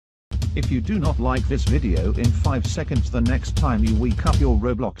If you do not like this video in 5 seconds, the next time you wake up your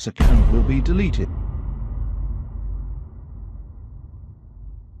Roblox account will be deleted.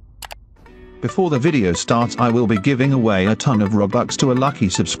 Before the video starts, I will be giving away a ton of Robux to a lucky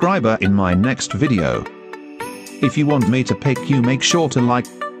subscriber in my next video. If you want me to pick you, make sure to like,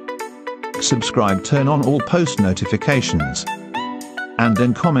 subscribe, turn on all post notifications, and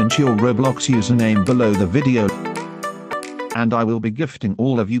then comment your Roblox username below the video, and I will be gifting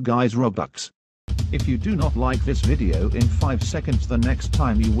all of you guys Robux. If you do not like this video in 5 seconds, the next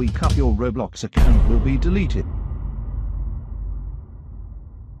time you wake up your Roblox account will be deleted.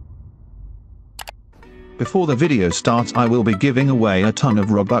 Before the video starts, I will be giving away a ton of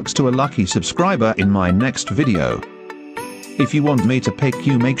Robux to a lucky subscriber in my next video. If you want me to pick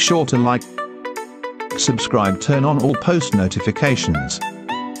you, make sure to like, subscribe, turn on all post notifications,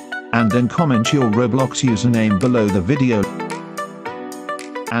 and then comment your Roblox username below the video,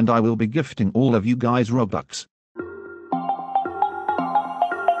 and I will be gifting all of you guys Robux.